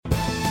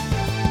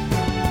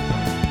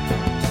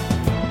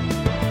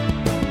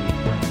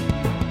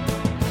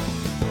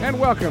And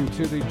welcome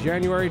to the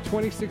January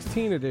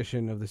 2016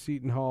 edition of the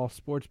Seton Hall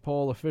Sports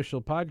Poll official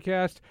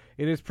podcast.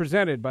 It is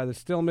presented by the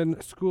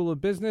Stillman School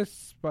of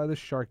Business by the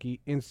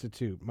Sharkey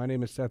Institute. My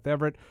name is Seth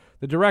Everett.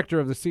 The director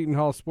of the Seton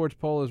Hall Sports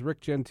Poll is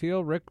Rick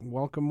Gentile. Rick,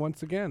 welcome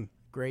once again.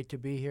 Great to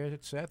be here,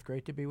 Seth.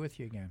 Great to be with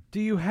you again. Do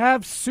you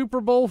have Super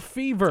Bowl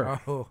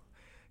fever? Oh,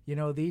 you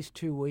know, these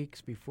 2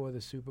 weeks before the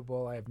Super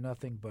Bowl, I have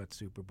nothing but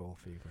Super Bowl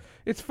fever.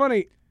 It's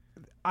funny.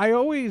 I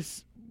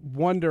always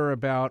wonder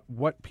about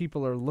what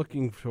people are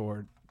looking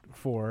for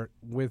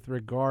with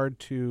regard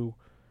to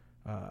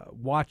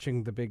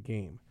watching the big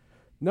game.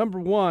 Number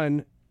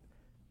one,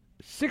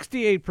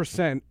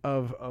 68%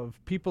 of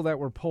people that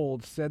were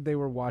polled said they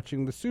were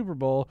watching the Super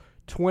Bowl.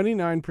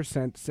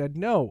 29% said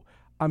no.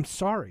 I'm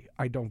sorry,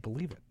 I don't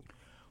believe it.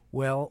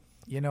 Well,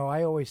 you know,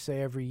 I always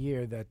say every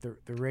year that the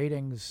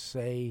ratings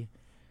say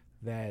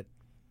that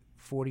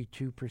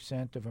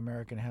 42% of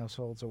American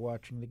households are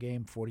watching the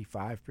game,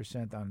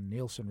 45% on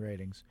Nielsen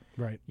ratings.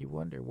 Right. You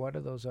wonder, what are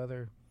those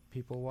other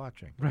people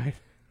watching? Right.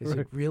 Is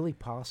it really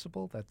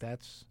possible that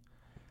that's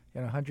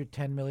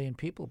 110 million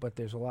people, but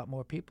there's a lot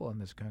more people in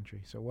this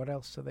country? So what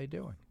else are they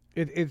doing?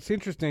 It's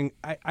interesting.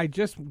 I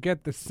just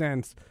get the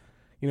sense,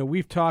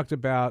 we've talked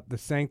about the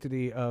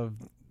sanctity of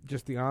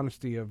just the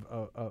honesty of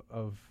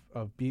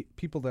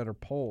people that are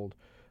polled.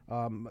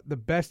 The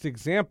best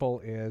example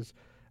is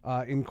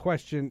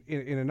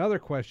in another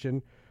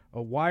question,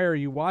 why are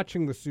you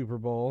watching the Super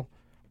Bowl?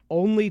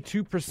 Only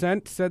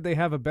 2% said they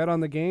have a bet on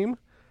the game.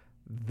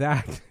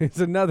 That is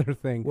another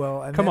thing.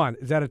 Well, come on,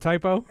 is that a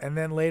typo? And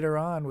then later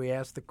on, we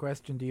asked the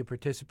question: do you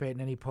participate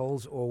in any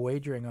polls or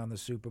wagering on the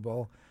Super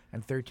Bowl?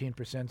 And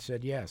 13%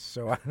 said yes.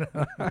 So,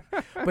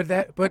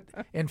 but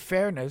in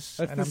fairness,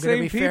 that's and I'm going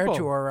to be fair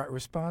to our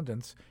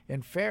respondents.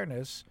 In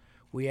fairness,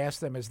 we asked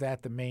them: is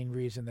that the main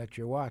reason that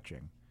you're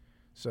watching?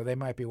 So they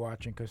might be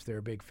watching because they're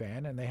a big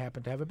fan and they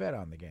happen to have a bet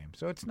on the game.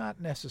 So it's not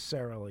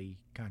necessarily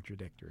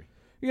contradictory.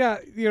 Yeah,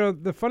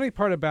 the funny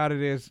part about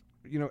it is,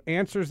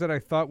 answers that I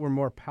thought were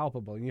more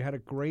palpable. And you had a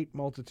great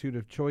multitude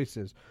of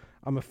choices.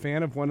 I'm a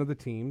fan of one of the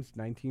teams,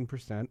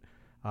 19%.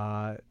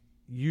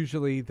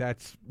 Usually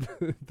that's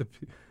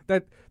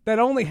that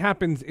only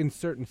happens in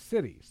certain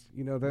cities.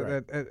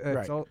 Right.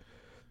 That's all.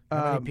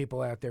 How many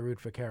people out there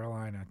root for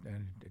Carolina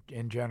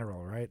in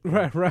general, right?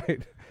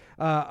 Right.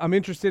 I'm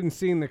interested in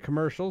seeing the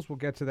commercials. We'll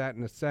get to that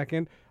in a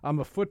second. I'm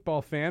a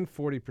football fan,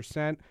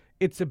 40%.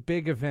 It's a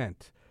big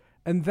event.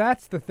 And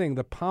that's the thing,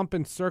 the pomp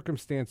and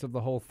circumstance of the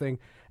whole thing.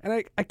 And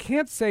I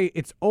can't say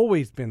it's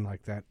always been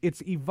like that.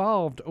 It's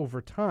evolved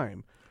over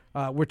time.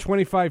 We're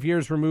 25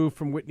 years removed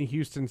from Whitney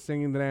Houston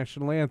singing the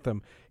national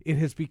anthem. It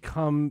has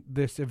become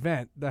this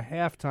event. The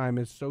halftime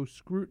is so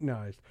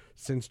scrutinized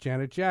since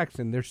Janet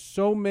Jackson. There's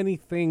so many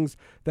things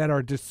that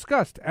are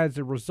discussed as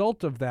a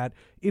result of that.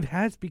 It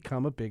has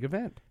become a big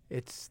event.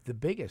 It's the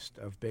biggest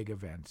of big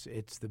events.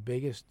 It's the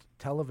biggest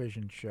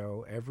television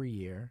show every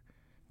year,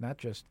 not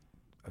just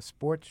a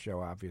sports show,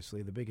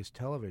 obviously, the biggest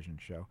television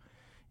show.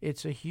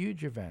 It's a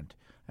huge event.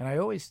 And I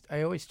always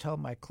tell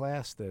my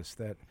class this,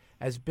 that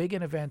as big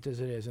an event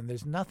as it is, and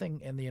there's nothing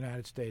in the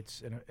United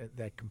States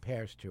that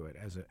compares to it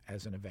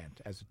as an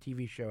event, as a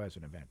TV show, as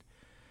an event.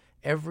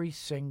 Every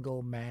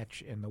single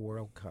match in the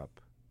World Cup,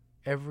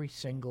 every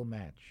single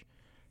match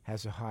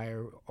has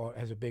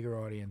a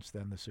bigger audience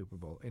than the Super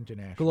Bowl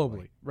internationally.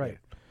 Globally, right.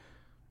 Yeah.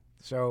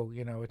 So,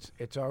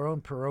 it's our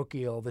own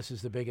parochial, this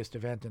is the biggest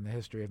event in the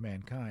history of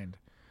mankind.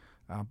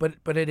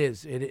 But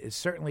it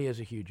certainly is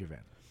a huge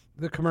event.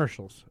 The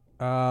commercials.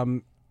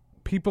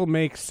 People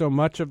make so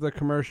much of the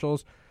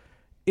commercials.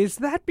 Is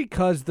that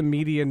because the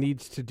media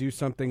needs to do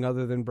something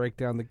other than break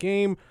down the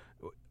game?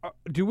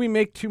 Do we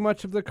make too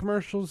much of the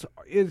commercials?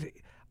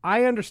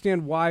 I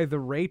understand why the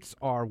rates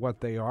are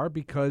what they are,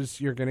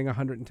 because you're getting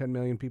 110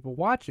 million people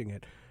watching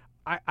it.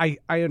 I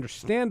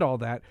understand all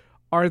that.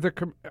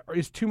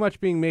 Is too much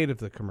being made of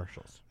the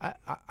commercials?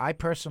 I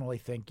personally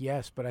think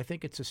yes, but I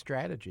think it's a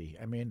strategy.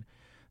 I mean,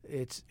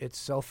 it's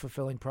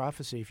self-fulfilling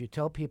prophecy. If you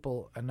tell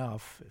people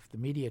enough, if the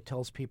media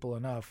tells people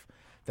enough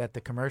that the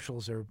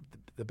commercials are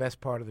the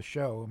best part of the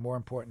show and more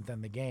important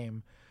than the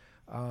game,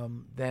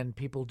 then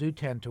people do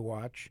tend to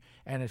watch.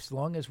 And as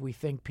long as we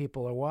think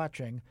people are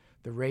watching,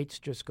 the rates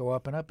just go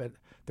up and up.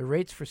 The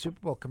rates for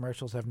Super Bowl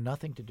commercials have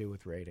nothing to do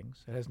with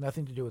ratings. It has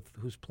nothing to do with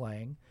who's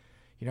playing.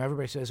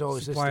 Everybody says, "Oh,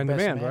 is this the best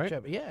demand,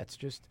 matchup?" Right? Yeah, it's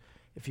just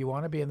if you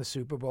want to be in the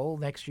Super Bowl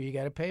next year, you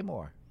got to pay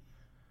more.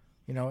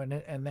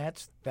 And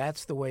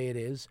that's the way it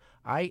is.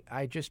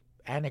 I just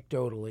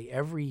anecdotally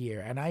every year,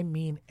 and I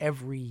mean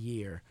every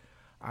year,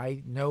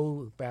 I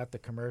know about the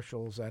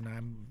commercials, and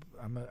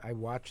I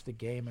watch the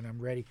game, and I'm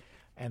ready.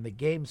 And the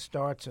game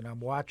starts, and I'm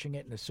watching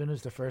it, and as soon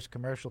as the first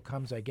commercial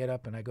comes, I get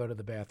up and I go to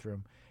the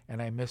bathroom,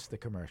 and I miss the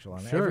commercial.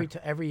 And sure.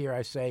 every year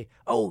I say,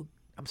 "Oh,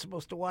 I'm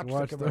supposed to watch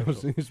the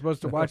commercials." You're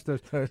supposed to watch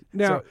those.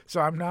 Now, so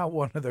I'm not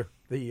one of the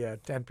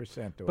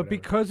 10%. But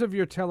because of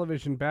your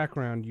television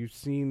background, you've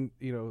seen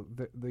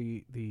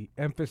the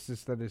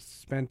emphasis that is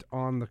spent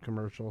on the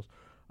commercials.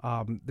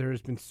 There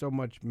has been so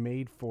much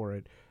made for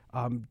it.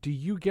 Do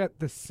you get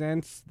the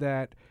sense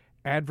that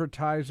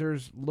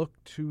advertisers look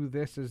to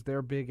this as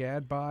their big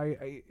ad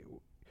buy?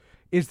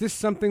 Is this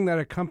something that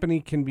a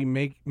company can be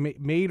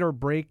made or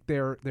break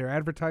their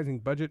advertising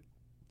budget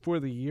for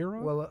the year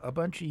on? Well, a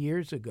bunch of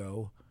years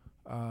ago,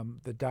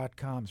 the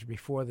dot-coms,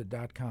 before the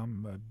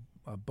dot-com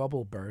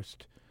bubble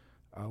burst,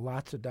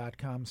 lots of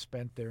dot-coms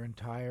spent their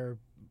entire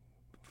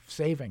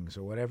savings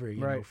or whatever,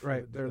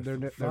 their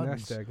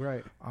nest egg,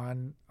 right,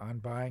 on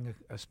buying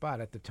a spot.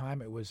 At the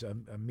time, it was a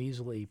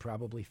measly,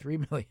 probably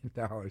 $3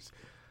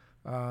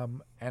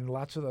 million, and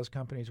lots of those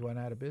companies went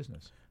out of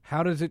business.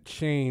 How does it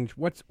change?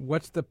 What's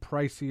the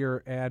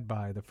pricier ad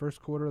buy, the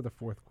first quarter or the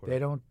fourth quarter? They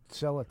don't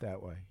sell it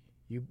that way.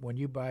 When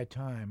you buy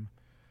time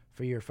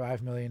for your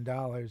 $5 million,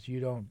 you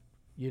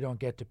don't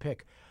get to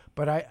pick.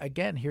 But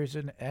here's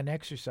an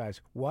exercise.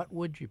 What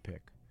would you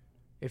pick?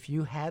 If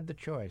you had the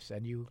choice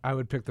I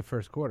would pick the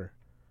first quarter.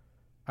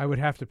 I would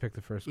have to pick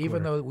the first quarter.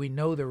 Even though we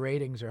know the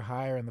ratings are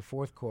higher in the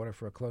fourth quarter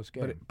for a close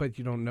game. But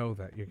you don't know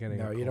that. You're getting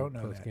you don't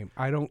know close that. Game.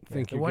 I don't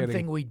think the you're one getting...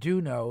 thing we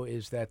do know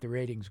is that the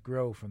ratings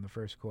grow from the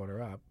first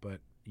quarter up, but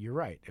you're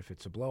right. If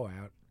it's a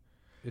blowout,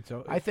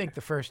 I think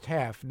the first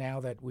half, now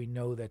that we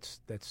know that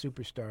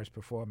superstars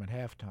perform at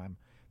halftime,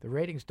 the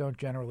ratings don't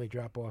generally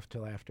drop off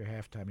till after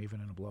halftime,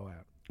 even in a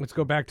blowout. Let's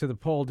go back to the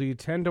poll. Do you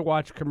tend to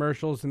watch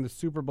commercials in the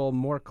Super Bowl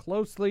more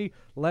closely,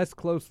 less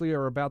closely,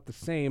 or about the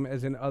same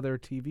as in other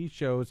TV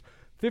shows?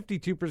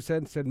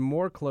 52% said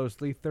more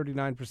closely,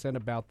 39%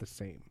 about the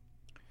same.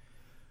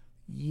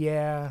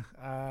 Yeah.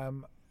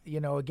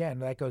 Again,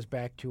 that goes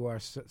back to our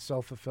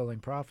self-fulfilling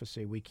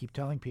prophecy. We keep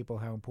telling people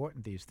how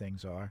important these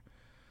things are.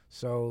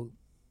 So,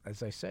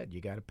 as I said,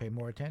 you got to pay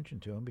more attention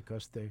to them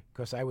because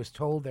I was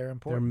told they're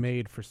important. They're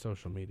made for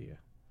social media.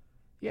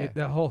 Yeah,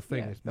 the whole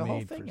thing is the made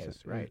whole thing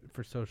is right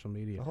for social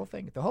media.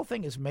 The whole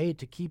thing is made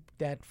to keep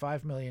that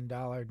 $5 million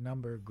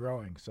number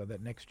growing, so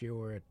that next year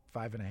we're at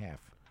 5.5.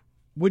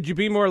 Would you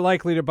be more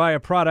likely to buy a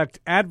product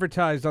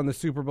advertised on the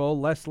Super Bowl?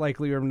 Less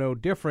likely or no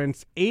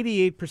difference?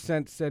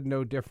 88% said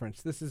no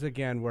difference. This is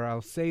again where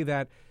I'll say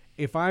that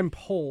if I'm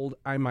polled,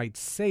 I might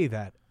say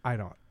that. I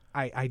don't.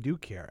 I do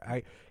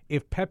care.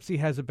 If Pepsi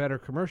has a better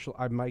commercial,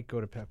 I might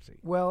go to Pepsi.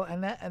 Well,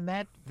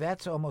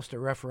 that's almost a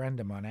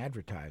referendum on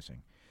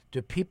advertising.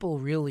 Do people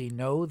really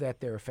know that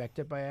they're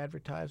affected by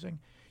advertising?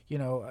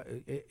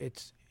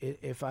 If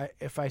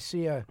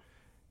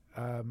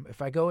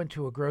I go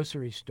into a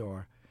grocery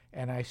store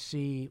and I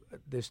see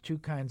there's two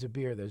kinds of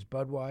beer, there's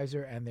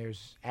Budweiser and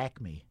there's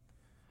Acme,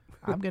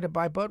 I'm going to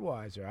buy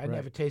Budweiser. I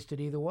never tasted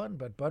either one,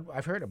 but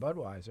I've heard of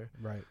Budweiser.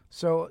 Right.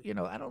 So,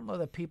 I don't know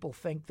that people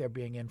think they're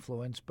being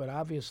influenced, but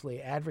obviously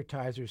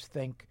advertisers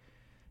think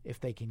if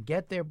they can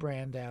get their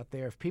brand out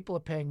there, if people are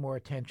paying more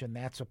attention,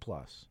 that's a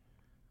plus.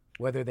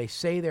 Whether they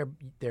say they're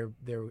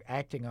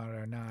acting on it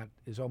or not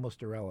is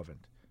almost irrelevant.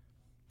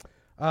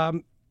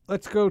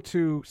 Let's go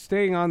to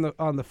staying on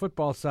the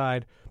football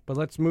side, but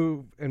let's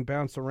move and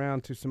bounce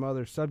around to some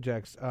other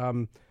subjects.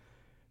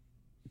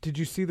 Did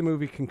you see the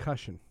movie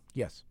Concussion?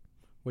 Yes.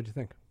 What'd you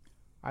think?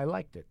 I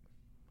liked it,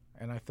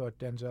 and I thought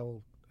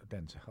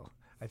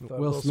I thought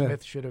Will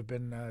Smith should have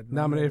been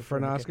nominated for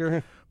an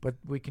Oscar. But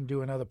we can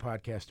do another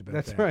podcast about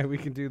that. That's right. We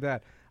can do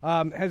that.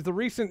 Has the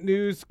recent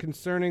news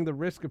concerning the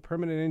risk of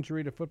permanent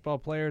injury to football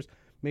players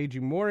made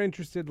you more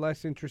interested,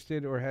 less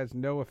interested, or has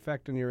no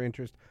effect on your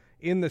interest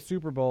in the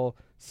Super Bowl?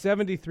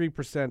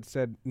 73%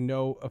 said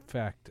no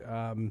effect.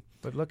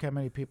 But look how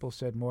many people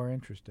said more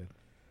interested.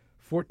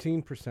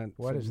 14%.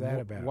 What is that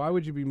about? Why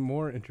would you be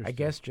more interested? I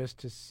guess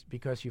just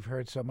because you've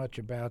heard so much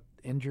about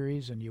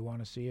injuries and you want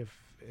to see if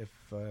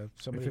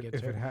somebody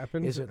gets hurt. If it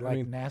happens, is it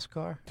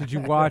NASCAR? Did you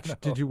watch?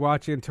 Did you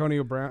watch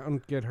Antonio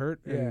Brown get hurt?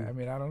 Yeah,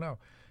 I don't know.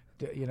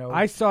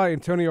 I saw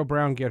Antonio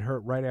Brown get hurt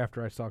right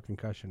after I saw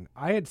Concussion.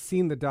 I had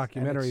seen the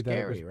documentary that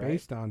it was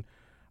based on.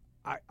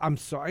 I'm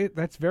sorry,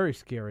 that's very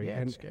scary. Yeah,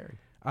 it's scary.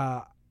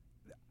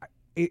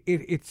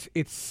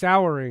 It's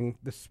souring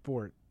the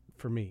sport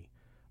for me.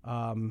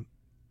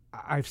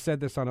 I've said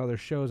this on other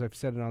shows. I've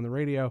said it on the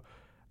radio.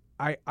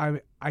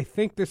 I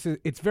think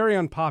it's very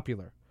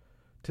unpopular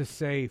to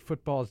say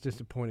football is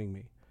disappointing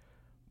me.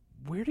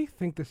 Where do you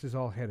think this is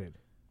all headed?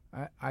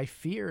 I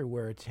fear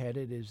where it's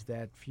headed is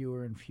that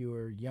fewer and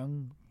fewer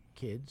young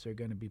kids are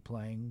going to be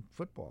playing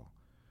football.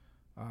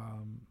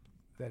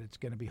 That it's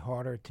going to be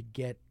harder to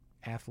get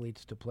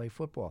athletes to play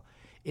football.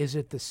 Is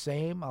it the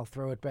same? I'll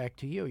throw it back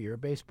to you. You're a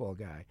baseball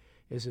guy.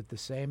 Is it the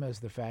same as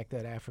the fact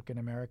that African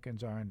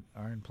Americans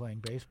aren't playing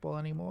baseball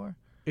anymore?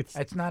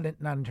 It's not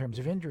in terms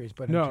of injuries,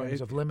 but in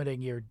terms of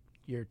limiting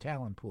your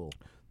talent pool.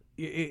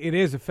 It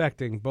is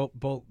affecting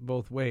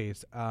both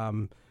ways.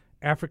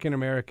 African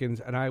Americans,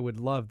 and I would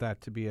love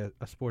that to be a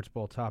sports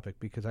ball topic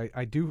because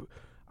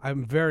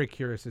I'm very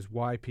curious as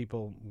why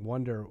people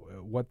wonder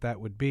what that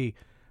would be.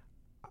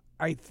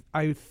 I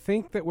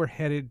think that we're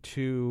headed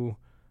to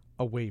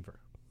a waiver.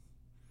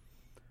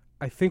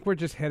 I think we're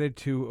just headed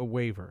to a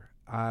waiver.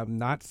 I'm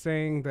not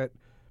saying that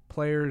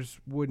players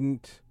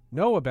wouldn't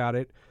know about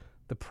it.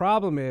 The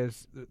problem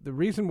is the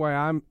reason why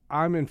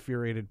I'm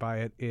infuriated by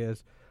it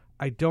is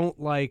I don't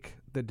like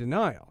the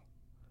denial.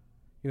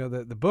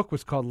 the book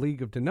was called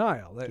League of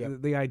Denial.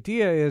 Yep. The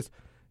idea is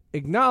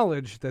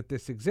acknowledge that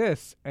this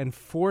exists and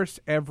force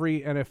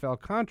every NFL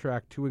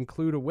contract to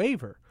include a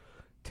waiver.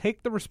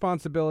 Take the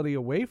responsibility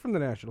away from the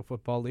National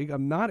Football League.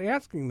 I'm not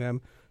asking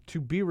them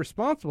to be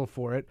responsible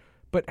for it,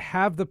 but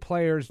have the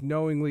players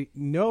knowingly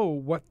know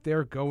what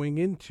they're going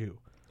into.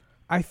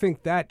 I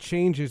think that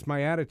changes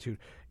my attitude.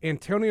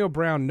 Antonio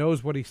Brown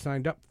knows what he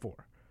signed up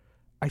for.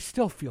 I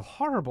still feel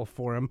horrible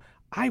for him.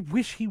 I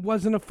wish he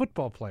wasn't a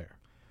football player.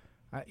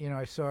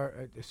 I saw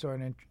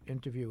an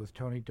interview with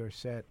Tony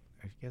Dorsett,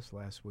 I guess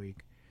last week,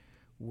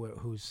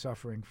 who's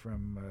suffering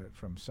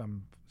from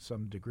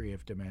some degree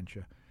of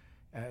dementia.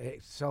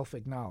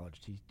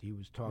 Self-acknowledged. He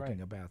was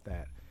talking about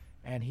that,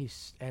 and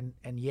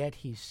yet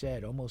he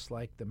said, almost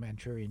like the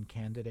Manchurian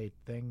Candidate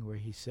thing, where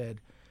he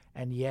said,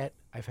 and yet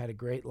I've had a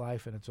great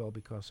life, and it's all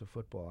because of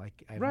football. I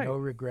have no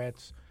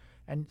regrets.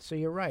 And so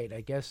you're right.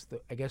 I guess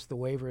the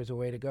waiver is a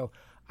way to go.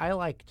 I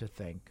like to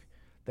think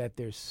that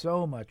there's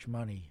so much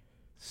money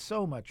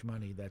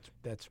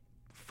that's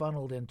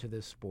funneled into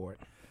this sport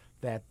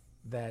that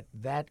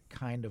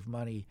kind of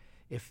money.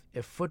 If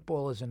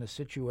football is in a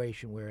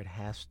situation where it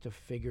has to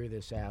figure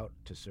this out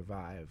to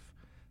survive,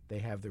 they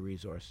have the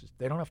resources.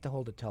 They don't have to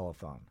hold a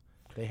telethon.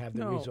 They have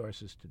the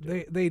resources to do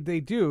it. They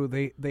do.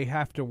 They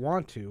have to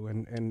want to.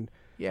 And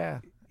yeah.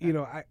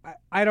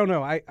 I don't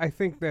know. I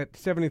think that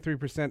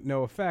 73%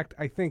 no effect.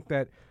 I think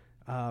that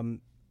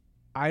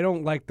I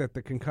don't like that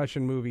the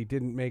concussion movie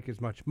didn't make as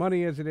much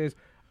money as it is.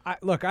 I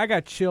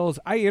got chills.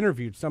 I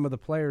interviewed some of the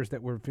players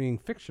that were being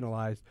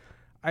fictionalized.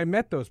 I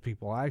met those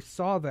people. I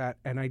saw that,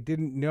 and I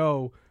didn't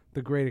know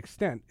the great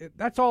extent.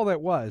 That's all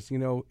that was.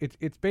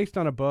 It's based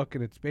on a book,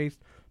 and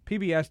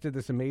PBS did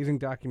this amazing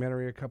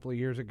documentary a couple of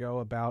years ago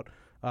about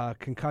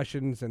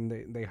concussions, and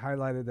they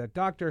highlighted that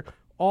doctor.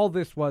 All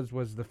this was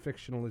the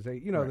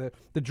fictionalization, right.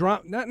 the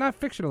drama, not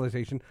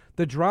fictionalization,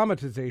 the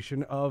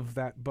dramatization of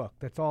that book.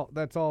 That's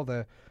all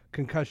the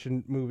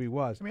concussion movie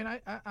was. I mean, I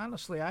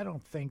honestly, I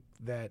don't think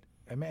that,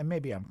 and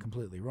maybe I'm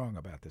completely wrong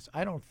about this,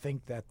 I don't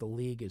think that the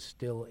league is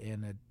still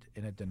in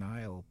a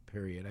denial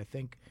period. I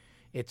think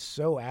it's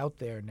so out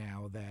there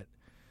now that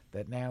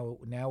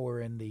now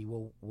we're in the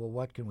well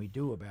what can we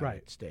do about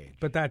it stage.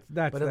 But that's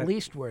at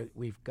least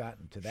we've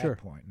gotten to that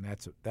point,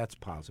 and that's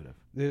positive.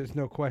 There's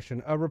no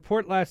question. A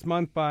report last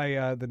month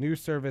by the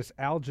news service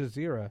Al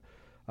Jazeera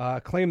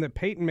claimed that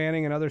Peyton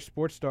Manning and other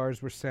sports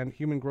stars were sent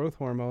human growth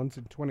hormones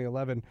in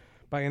 2011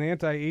 by an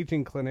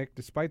anti-aging clinic,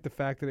 despite the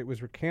fact that it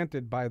was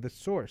recanted by the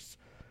source.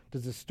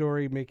 Does the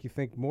story make you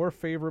think more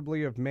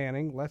favorably of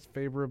Manning, less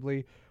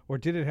favorably, or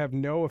did it have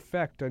no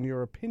effect on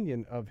your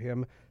opinion of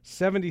him?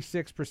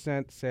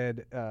 76%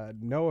 said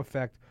no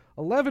effect.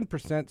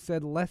 11%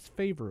 said less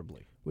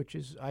favorably.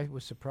 I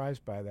was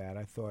surprised by that.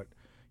 I thought,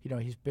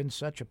 he's been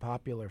such a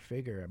popular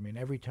figure. I mean,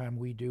 every time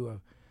we do a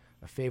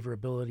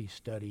favorability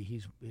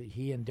study,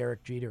 he and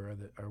Derek Jeter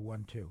are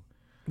 1-2.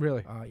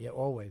 Really? Yeah,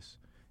 always.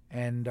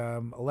 And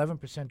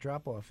 11%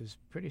 drop-off is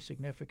pretty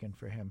significant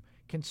for him,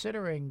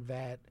 considering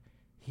that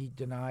he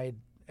denied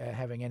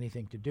having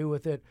anything to do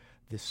with it.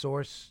 The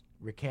source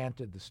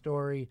recanted the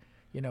story.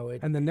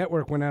 And the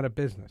network went out of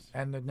business.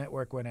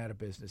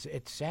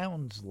 It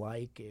sounds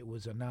like it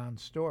was a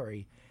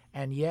non-story,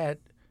 and yet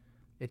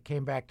it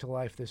came back to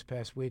life this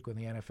past week when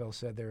the NFL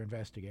said they're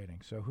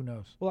investigating. So who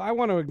knows? Well, I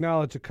want to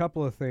acknowledge a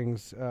couple of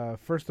things.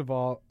 First of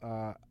all,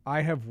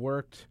 I have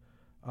worked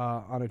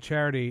on a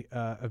charity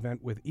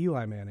event with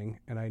Eli Manning,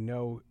 and I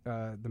know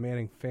the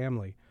Manning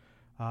family.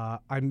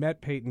 I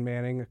met Peyton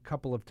Manning a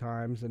couple of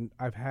times, and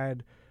I've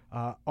had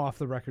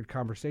off-the-record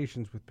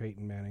conversations with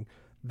Peyton Manning.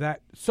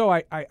 So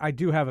I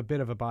do have a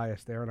bit of a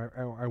bias there, and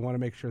I want to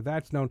make sure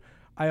that's known.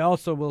 I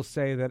also will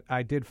say that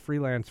I did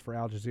freelance for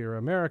Al Jazeera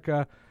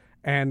America,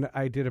 and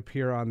I did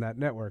appear on that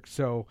network.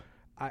 So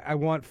I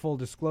want full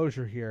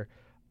disclosure here.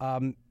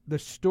 The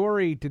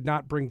story did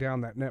not bring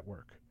down that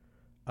network.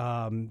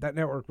 That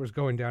network was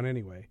going down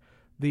anyway.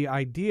 The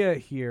idea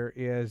here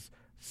is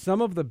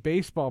some of the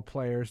baseball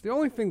players, the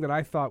only thing that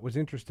I thought was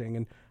interesting,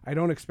 and I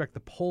don't expect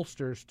the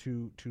pollsters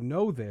to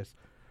know this,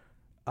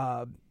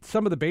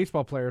 some of the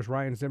baseball players,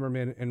 Ryan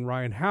Zimmerman and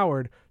Ryan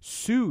Howard,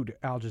 sued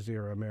Al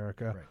Jazeera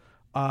America.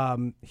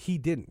 Right. He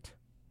didn't.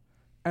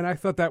 And I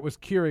thought that was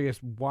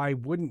curious. Why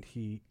wouldn't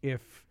he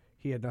if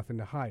he had nothing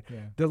to hide? Yeah.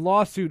 The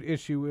lawsuit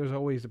issue is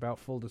always about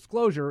full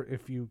disclosure.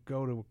 If you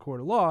go to a court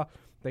of law,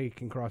 they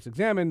can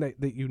cross-examine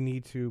that you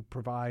need to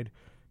provide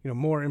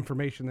more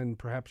information than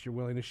perhaps you're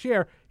willing to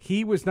share.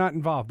 He was not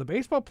involved. The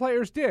baseball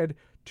players did,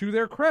 to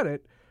their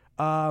credit.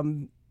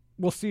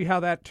 We'll see how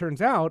that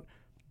turns out,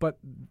 but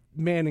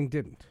Manning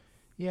didn't.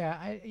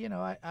 Yeah,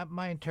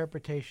 my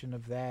interpretation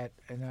of that,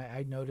 and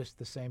I noticed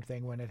the same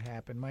thing when it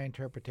happened. My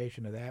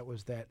interpretation of that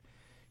was that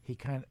he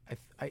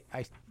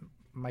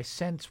my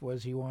sense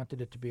was he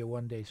wanted it to be a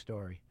one-day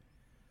story.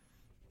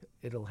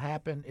 It'll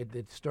happen.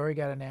 The story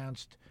got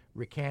announced,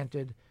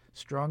 recanted,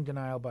 strong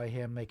denial by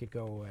him, make it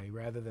go away,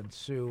 rather than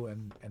sue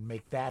and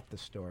make that the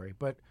story.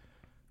 But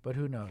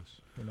who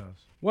knows? Who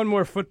knows? One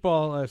more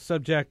football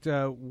subject.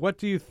 What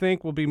do you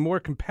think will be more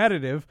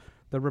competitive,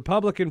 the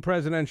Republican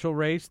presidential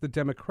race, the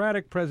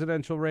Democratic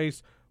presidential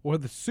race, or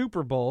the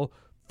Super Bowl.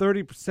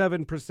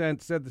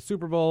 37% said the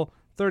Super Bowl,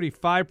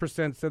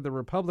 35% said the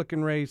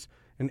Republican race,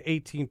 and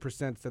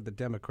 18% said the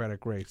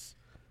Democratic race.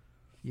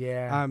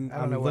 Yeah, I'm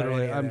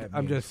literally,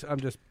 I'm just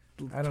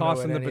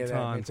tossing the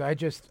baton.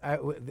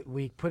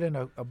 We put in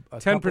a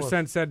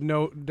 10% said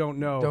no, don't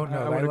know. Don't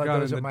know. I would have gone in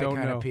those the are my don't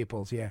kind know. of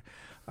peoples. Yeah,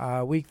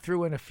 we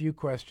threw in a few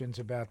questions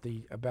about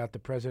the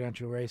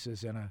presidential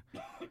races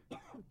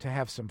to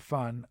have some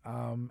fun,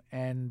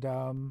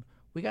 and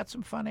we got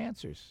some fun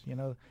answers. You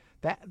know,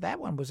 that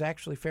one was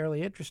actually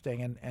fairly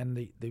interesting, and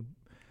the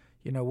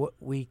you know, what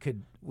we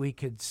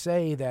could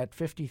say that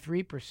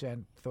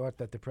 53% thought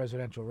that the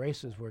presidential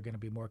races were going to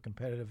be more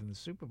competitive than the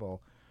Super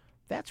Bowl.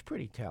 That's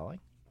pretty telling.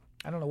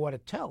 I don't know what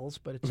it tells,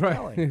 but it's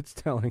telling. It's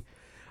telling.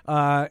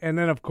 And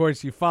then, of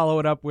course, you follow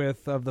it up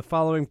with, of the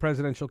following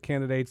presidential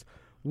candidates,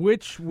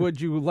 which would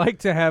you like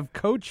to have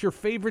coach your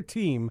favorite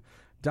team?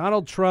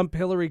 Donald Trump,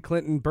 Hillary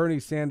Clinton,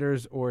 Bernie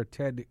Sanders, or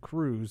Ted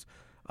Cruz?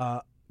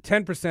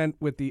 10%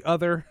 with the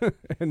other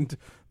and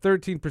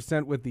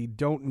 13% with the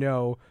don't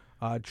know.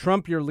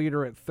 Trump, your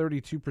leader, at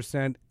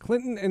 32%.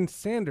 Clinton and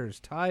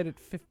Sanders tied at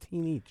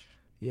 15 each.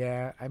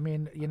 Yeah, I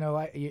mean, you know,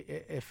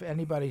 if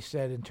anybody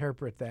said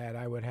interpret that,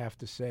 I would have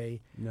to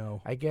say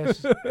no. I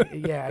guess,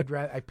 yeah,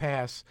 I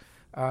pass.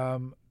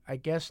 I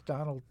guess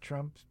Donald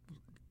Trump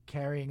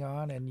carrying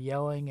on and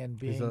yelling and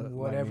being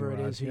whatever it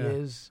is he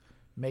is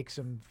makes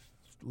him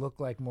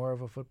look like more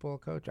of a football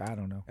coach. I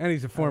don't know. And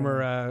he's a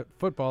former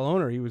football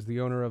owner. He was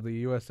the owner of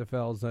the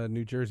USFL's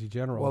New Jersey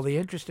Generals. Well, the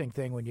interesting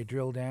thing when you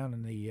drill down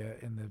in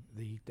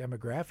the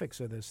demographics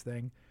of this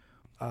thing,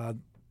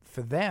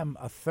 for them,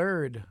 a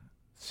third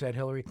said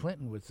Hillary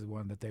Clinton was the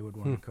one that they would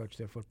want to coach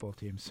their football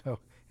team. So,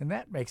 and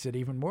that makes it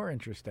even more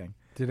interesting.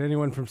 Did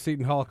anyone from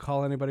Seton Hall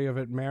call anybody of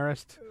it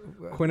Marist,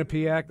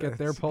 Quinnipiac at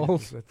their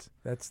polls?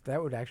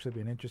 That would actually be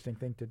an interesting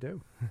thing to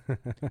do.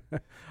 All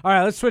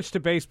right, let's switch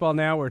to baseball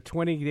now. We're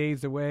 20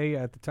 days away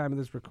at the time of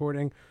this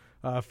recording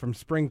from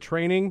spring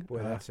training.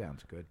 Boy, that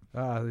sounds good.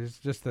 It's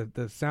just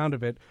the sound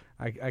of it.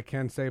 I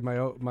can say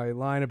my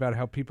line about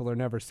how people are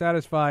never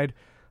satisfied.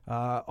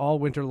 All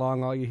winter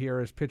long, all you hear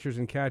is pitchers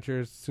and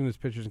catchers. As soon as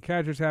pitchers and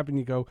catchers happen,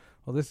 you go,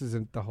 well, this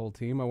isn't the whole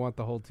team. I want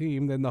the whole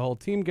team. Then the whole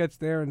team gets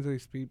there, and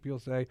people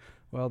say,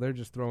 well, they're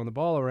just throwing the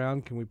ball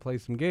around. Can we play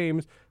some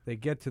games? They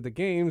get to the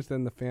games.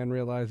 Then the fan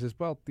realizes,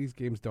 well, these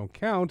games don't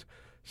count.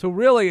 So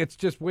really, it's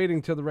just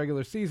waiting till the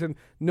regular season.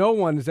 No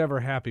one is ever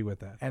happy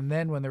with that. And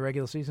then when the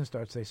regular season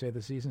starts, they say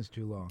the season's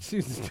too long.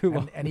 Season's too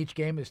long. And each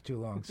game is too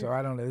long. So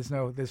I don't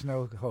know. There's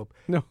no hope.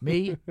 No.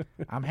 Me,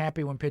 I'm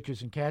happy when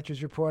pitchers and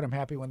catchers report. I'm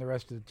happy when the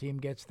rest of the team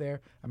gets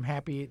there. I'm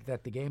happy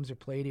that the games are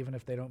played even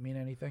if they don't mean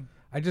anything.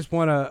 I just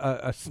want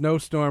a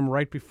snowstorm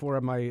right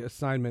before my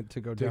assignment to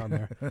go down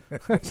there.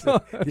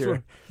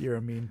 You're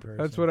a mean person.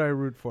 That's what I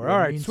root for. All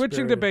right,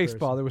 switching to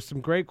baseball. Person. There was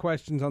some great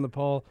questions on the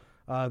poll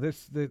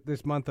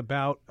this month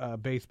about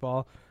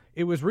baseball.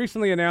 It was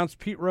recently announced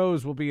Pete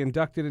Rose will be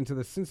inducted into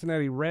the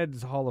Cincinnati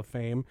Reds Hall of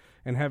Fame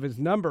and have his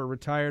number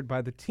retired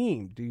by the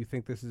team. Do you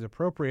think this is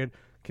appropriate,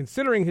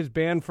 considering his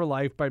ban for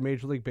life by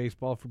Major League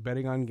Baseball for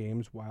betting on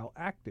games while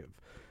active?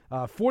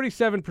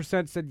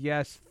 47% said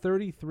yes,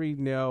 33%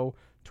 no,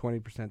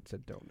 20%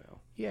 said don't know.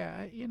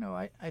 Yeah, you know,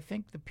 I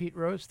think the Pete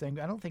Rose thing,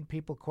 I don't think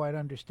people quite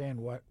understand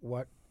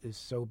what is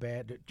so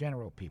bad.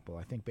 General people,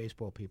 I think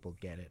baseball people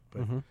get it,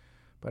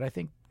 but I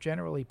think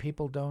generally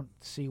people don't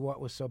see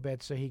what was so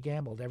bad. So he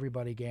gambled.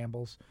 Everybody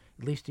gambles.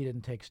 At least he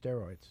didn't take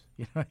steroids.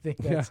 You know,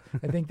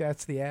 I think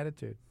that's the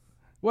attitude.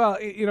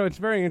 Well, you know, it's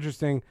very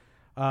interesting.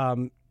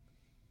 I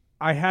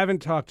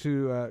haven't talked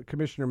to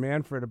Commissioner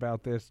Manfred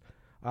about this.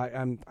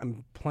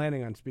 I'm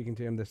planning on speaking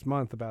to him this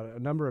month about a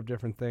number of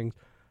different things.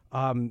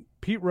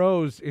 Pete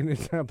Rose, in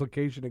his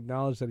application,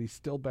 acknowledged that he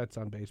still bets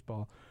on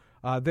baseball.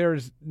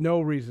 There's no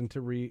reason to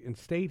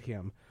reinstate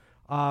him.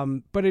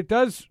 But it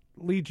does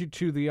lead you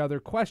to the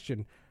other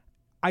question.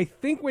 I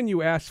think when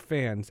you ask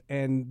fans,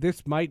 and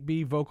this might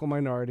be vocal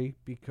minority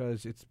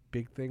because it's a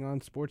big thing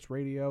on sports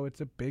radio, it's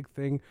a big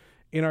thing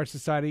in our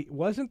society, it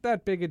wasn't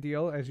that big a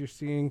deal as you're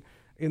seeing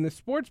in the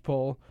sports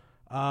poll.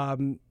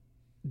 Do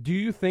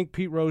you think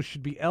Pete Rose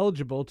should be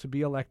eligible to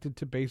be elected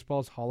to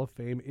baseball's Hall of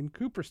Fame in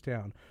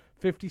Cooperstown?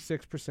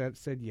 56%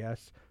 said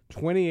yes,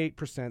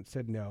 28%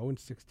 said no, and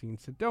 16%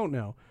 said don't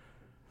know.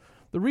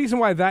 The reason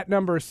why that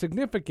number is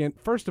significant,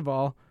 first of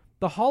all,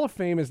 the Hall of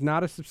Fame is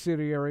not a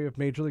subsidiary of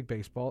Major League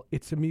Baseball.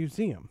 It's a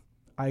museum.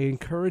 I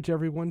encourage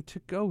everyone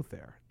to go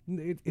there.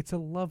 It's a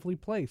lovely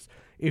place.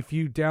 If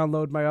you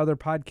download my other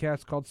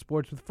podcast called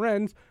Sports with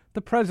Friends,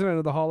 the president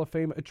of the Hall of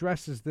Fame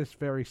addresses this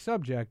very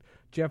subject,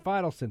 Jeff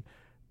Idelson.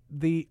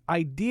 The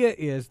idea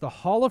is the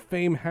Hall of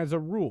Fame has a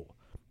rule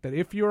that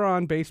if you're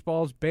on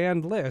baseball's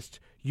banned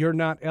list, you're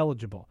not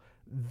eligible.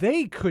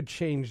 They could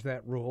change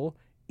that rule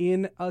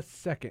in a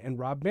second. And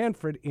Rob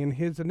Manfred, in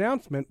his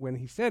announcement, when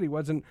he said he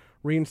wasn't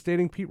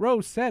reinstating Pete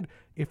Rose, said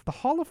if the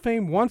Hall of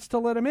Fame wants to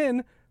let him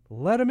in,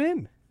 let him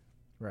in.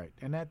 Right,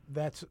 and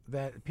that's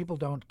people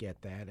don't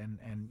get that,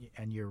 and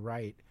you're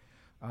right.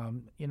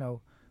 You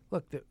know,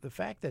 look, the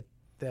fact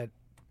that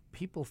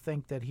people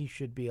think that he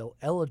should be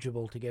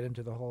eligible to get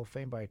into the Hall of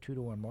Fame by a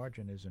 2-1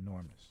 margin is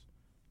enormous.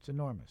 It's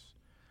enormous.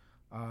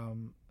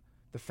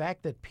 The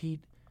fact that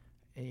Pete,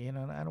 I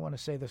don't want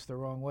to say this the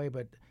wrong way,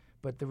 but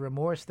the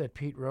remorse that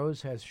Pete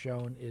Rose has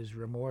shown is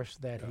remorse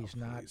that he's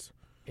not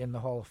in the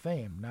Hall of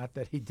Fame, not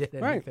that he did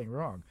anything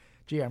wrong.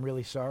 Gee, I'm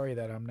really sorry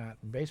that I'm not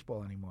in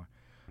baseball anymore.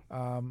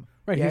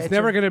 He's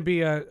never going to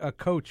be a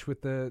coach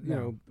with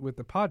the with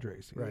the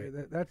Padres. Right.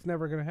 That's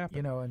never going to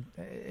happen. And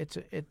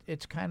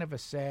it's kind of a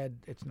sad.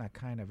 It's not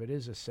kind of. It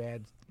is a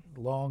sad,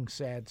 long,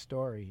 sad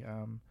story.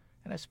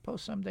 And I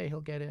suppose someday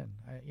he'll get in.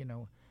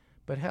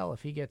 But hell,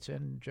 if he gets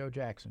in, Joe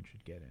Jackson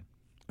should get in.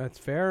 That's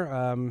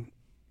fair.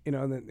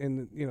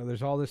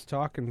 There's all this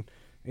talk, and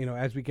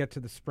as we get to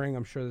the spring,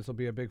 I'm sure this will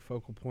be a big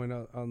focal point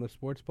on the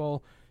Sports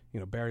Poll.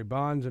 Barry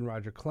Bonds and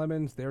Roger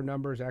Clemens, their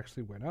numbers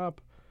actually went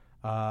up.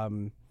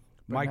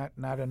 But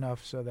not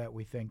enough so that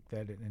we think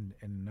that in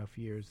enough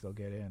years they'll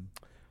get in.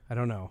 I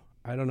don't know.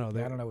 I don't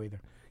know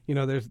either.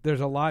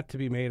 There's a lot to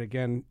be made.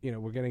 Again,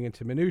 we're getting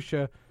into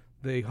minutia.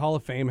 The Hall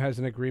of Fame has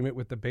an agreement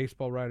with the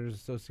Baseball Writers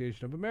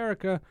Association of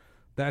America.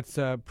 That's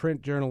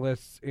print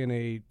journalists in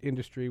a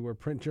industry where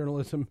print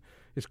journalism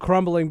is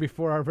crumbling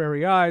before our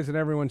very eyes, and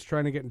everyone's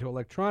trying to get into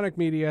electronic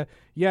media.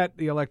 Yet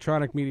the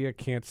electronic media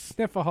can't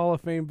sniff a Hall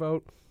of Fame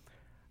vote.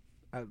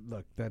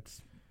 Look,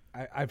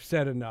 I've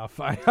said enough.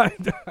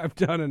 I've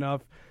done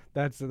enough.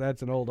 That's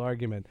an old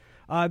argument.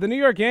 The New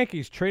York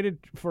Yankees traded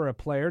for a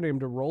player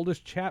named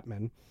Aroldis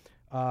Chapman.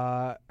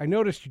 I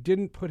noticed you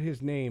didn't put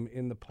his name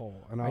in the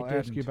poll, and I'll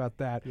ask you about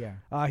that.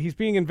 Yeah. He's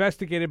being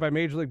investigated by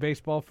Major League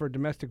Baseball for a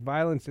domestic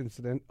violence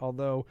incident,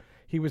 although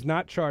he was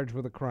not charged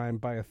with a crime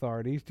by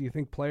authorities. Do you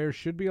think players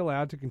should be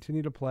allowed to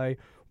continue to play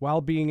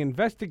while being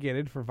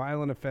investigated for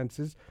violent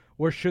offenses,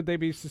 or should they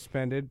be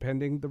suspended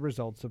pending the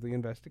results of the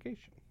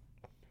investigation?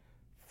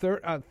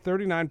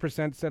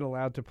 39% said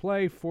allowed to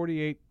play,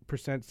 48%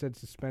 said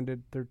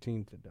suspended,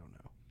 13% said don't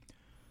know.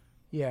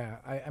 Yeah,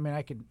 I mean,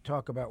 I could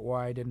talk about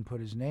why I didn't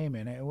put his name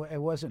in. It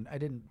wasn't. I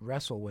didn't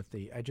wrestle with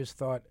I just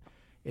thought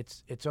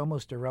it's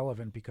almost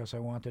irrelevant because I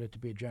wanted it to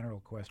be a general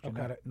question,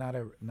 Okay. not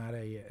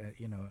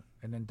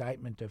an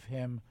indictment of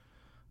him.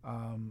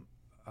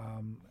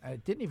 I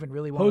didn't even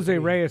really want Jose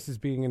Reyes is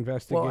being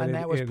investigated. Well, and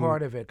that was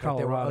part of it. Colorado. But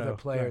there were other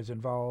players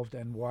involved,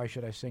 and why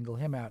should I single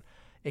him out?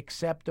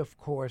 Except, of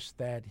course,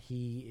 that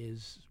he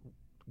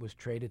was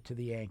traded to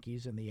the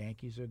Yankees, and the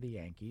Yankees are the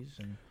Yankees.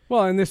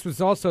 And this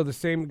was also the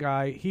same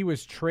guy. He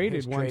was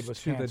traded once to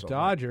canceled, the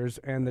Dodgers,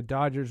 and the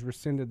Dodgers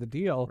rescinded the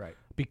deal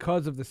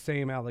because of the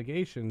same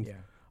allegations.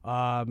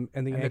 Yeah.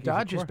 And the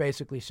Dodgers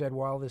basically said,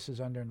 while this is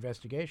under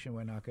investigation,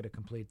 we're not going to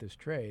complete this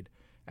trade,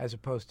 as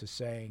opposed to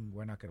saying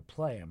we're not going to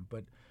play him.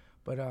 But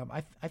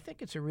I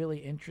think it's a really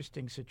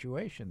interesting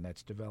situation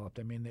that's developed.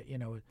 I mean, the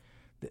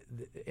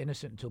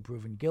innocent until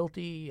proven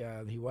guilty.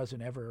 He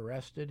wasn't ever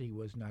arrested. He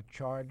was not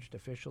charged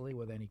officially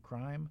with any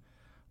crime,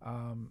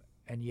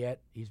 and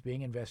yet he's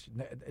being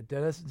investigated. There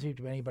doesn't seem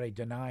to be anybody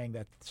denying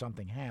that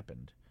something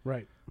happened.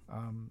 Right.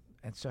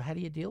 And so, how do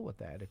you deal with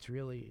that? It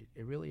really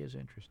is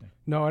interesting.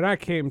 No, and I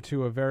came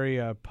to a very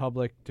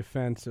public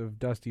defense of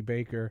Dusty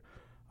Baker.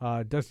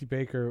 Dusty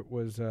Baker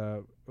was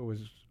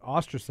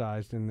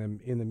ostracized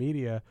in the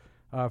media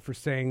for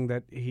saying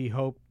that he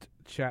hoped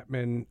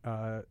Chapman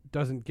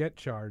doesn't get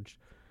charged.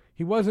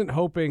 He wasn't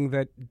hoping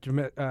that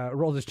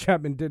Aroldis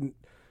Chapman didn't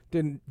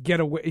get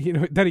away,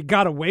 that he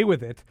got away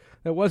with it.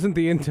 That wasn't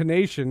the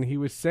intonation. He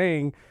was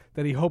saying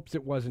that he hopes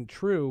it wasn't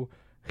true.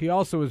 He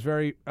also was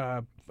very,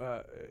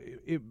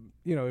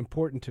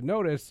 important to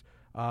notice.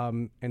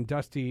 And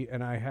Dusty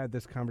and I had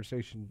this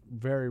conversation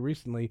very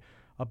recently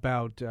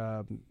about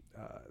the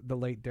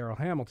late Darrell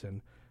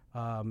Hamilton.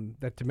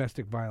 That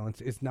domestic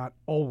violence is not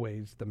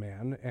always the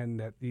man, and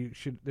that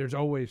there's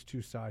always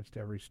two sides to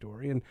every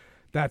story, and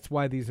that's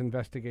why these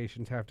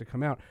investigations have to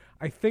come out.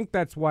 I think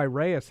that's why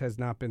Reyes has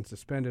not been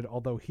suspended,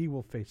 although he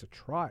will face a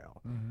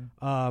trial.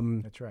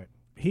 Mm-hmm. That's right.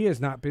 He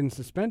has not been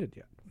suspended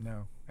yet.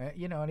 No,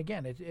 and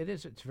again,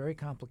 it's very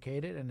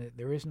complicated, and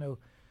there is no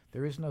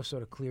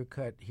sort of clear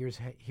cut.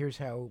 Here's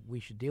how we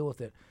should deal with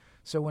it.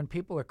 So when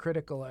people are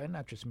critical, and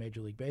not just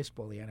Major League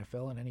Baseball, the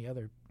NFL, and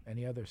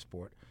any other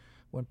sport.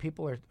 When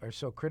people are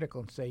so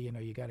critical and say,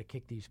 you got to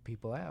kick these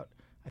people out,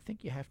 I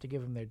think you have to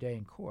give them their day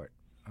in court.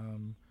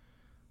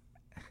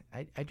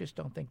 I just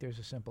don't think there's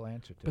a simple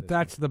answer to this. But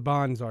that's the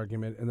Bonds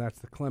argument, and that's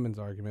the Clemens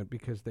argument,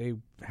 because they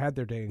had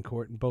their day in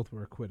court and both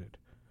were acquitted.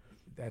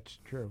 That's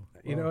true.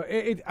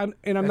 I'm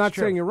not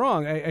saying you're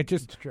wrong.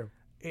 It's true.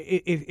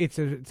 It's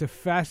a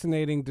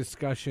fascinating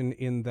discussion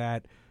in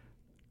that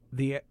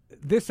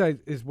this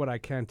is what I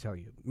can tell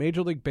you.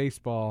 Major League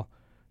Baseball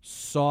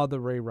saw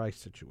the Ray Rice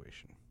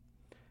situation.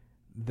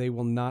 They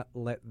will not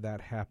let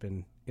that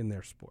happen in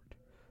their sport.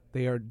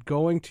 They are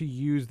going to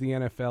use the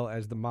NFL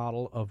as the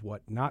model of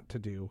what not to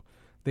do.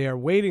 They are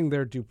waiting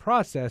their due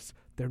process.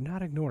 They're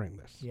not ignoring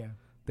this. Yeah,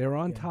 they're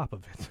on top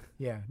of it.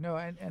 Yeah, no,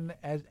 and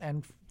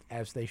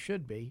as they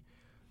should be.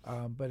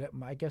 But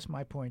I guess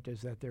my point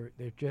is that there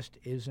just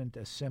isn't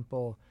a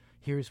simple.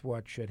 here's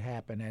what should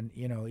happen. And,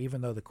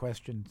 even though the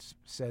question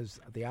says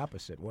the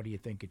opposite, what do you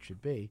think it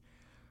should be?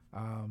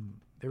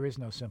 There is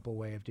no simple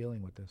way of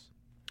dealing with this.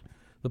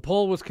 The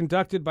poll was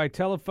conducted by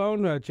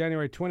telephone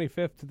January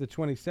 25th to the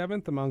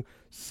 27th among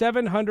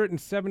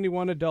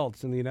 771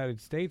 adults in the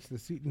United States. The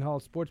Seton Hall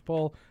Sports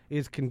Poll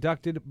is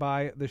conducted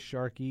by the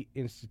Sharkey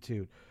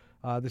Institute.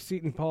 The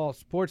Seton Hall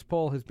Sports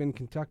Poll has been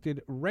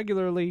conducted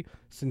regularly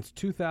since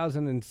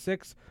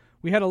 2006.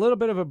 We had a little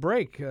bit of a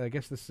break. I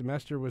guess the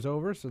semester was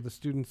over, so the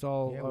students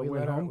all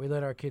went home. We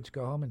let our kids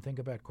go home and think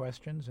about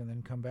questions and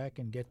then come back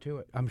and get to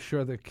it. I'm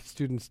sure the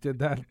students did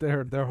that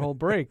their whole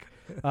break.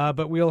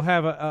 But we'll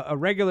have a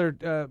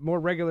regular, more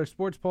regular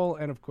sports poll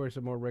and, of course,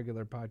 a more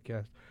regular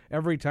podcast.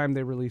 Every time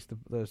they release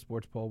the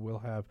sports poll, we'll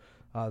have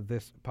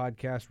this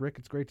podcast. Rick,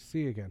 it's great to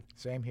see you again.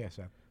 Same here,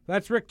 Seth.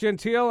 That's Rick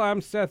Gentile.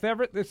 I'm Seth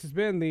Everett. This has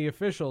been the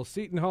official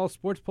Seton Hall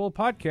Sports Poll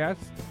podcast.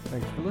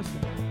 Thanks for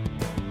listening.